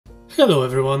Hello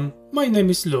everyone, my name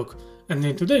is Luke, and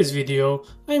in today's video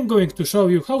I'm going to show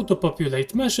you how to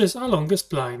populate meshes along a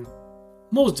spline.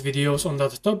 Most videos on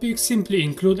that topic simply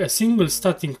include a single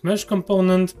static mesh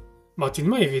component, but in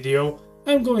my video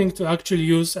I'm going to actually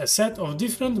use a set of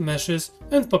different meshes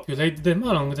and populate them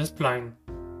along the spline.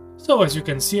 So as you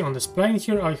can see on the spline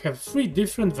here, I have 3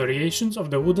 different variations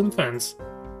of the wooden fence.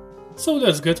 So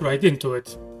let's get right into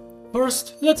it.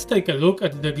 First, let's take a look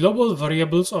at the global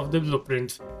variables of the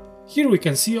blueprint. Here we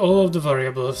can see all of the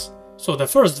variables. So the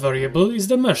first variable is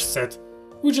the mesh set,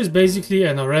 which is basically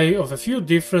an array of a few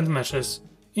different meshes.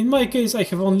 In my case I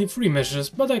have only 3 meshes,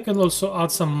 but I can also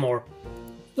add some more.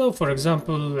 So for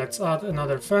example, let's add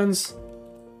another fence.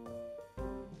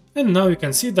 And now you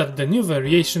can see that the new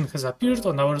variation has appeared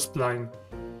on our spline.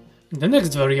 The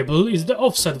next variable is the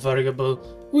offset variable,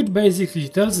 which basically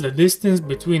tells the distance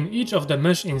between each of the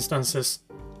mesh instances.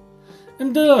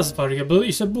 And the last variable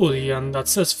is a boolean that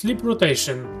says flip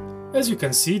rotation. As you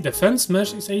can see, the fence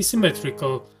mesh is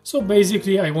asymmetrical, so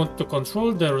basically I want to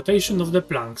control the rotation of the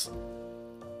planks.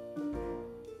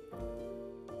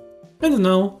 And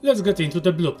now let's get into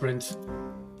the blueprint.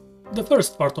 The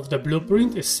first part of the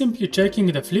blueprint is simply checking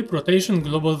the flip rotation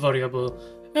global variable,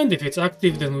 and if it's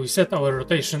active then we set our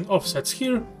rotation offsets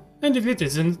here, and if it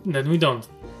isn't then we don't.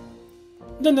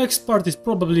 The next part is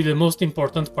probably the most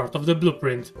important part of the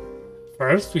blueprint.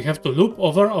 First we have to loop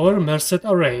over our mesh set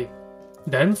array.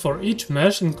 Then for each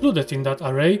mesh included in that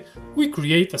array we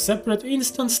create a separate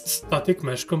instanced static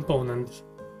mesh component.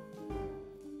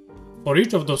 For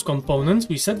each of those components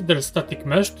we set their static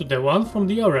mesh to the one from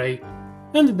the array,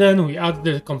 and then we add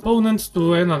the components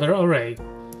to another array.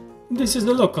 This is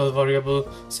the local variable,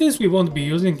 since we won't be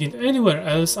using it anywhere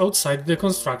else outside the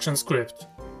construction script.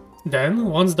 Then,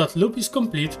 once that loop is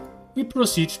complete, we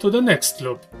proceed to the next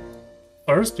loop.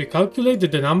 First, we calculate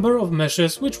the number of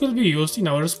meshes which will be used in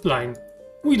our spline.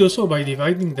 We do so by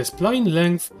dividing the spline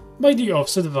length by the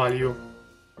offset value.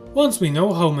 Once we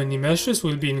know how many meshes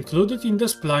will be included in the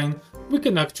spline, we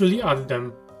can actually add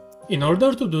them. In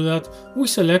order to do that, we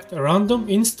select a random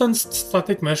instanced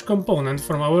static mesh component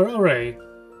from our array.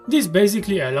 This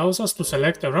basically allows us to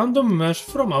select a random mesh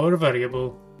from our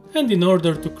variable. And in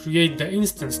order to create the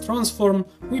instance transform,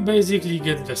 we basically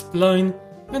get the spline,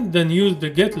 and then use the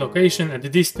get location at the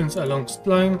distance along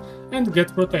spline and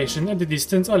get rotation at the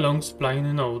distance along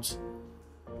spline nodes.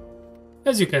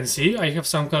 As you can see, I have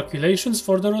some calculations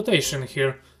for the rotation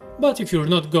here, but if you're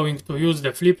not going to use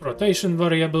the flip rotation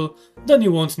variable, then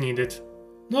you won't need it.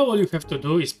 Now all you have to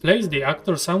do is place the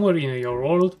actor somewhere in your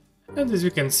world, and as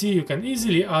you can see you can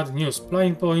easily add new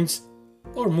spline points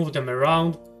or move them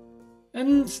around.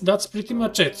 And that's pretty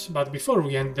much it, but before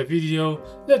we end the video,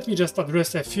 let me just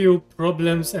address a few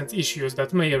problems and issues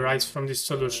that may arise from this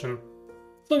solution.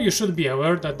 So you should be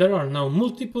aware that there are now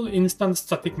multiple instant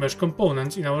static mesh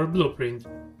components in our blueprint.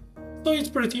 So it's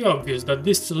pretty obvious that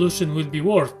this solution will be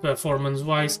worse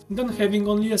performance-wise than having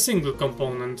only a single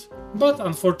component, but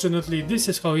unfortunately this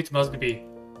is how it must be.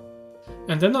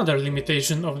 And another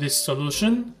limitation of this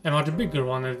solution, a much bigger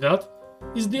one at that,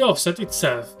 is the offset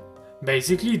itself.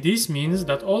 Basically, this means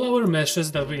that all our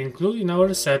meshes that we include in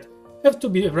our set have to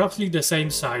be roughly the same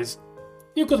size.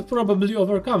 You could probably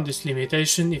overcome this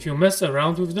limitation if you mess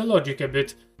around with the logic a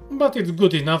bit, but it's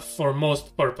good enough for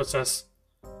most purposes.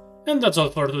 And that's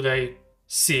all for today.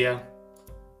 See ya!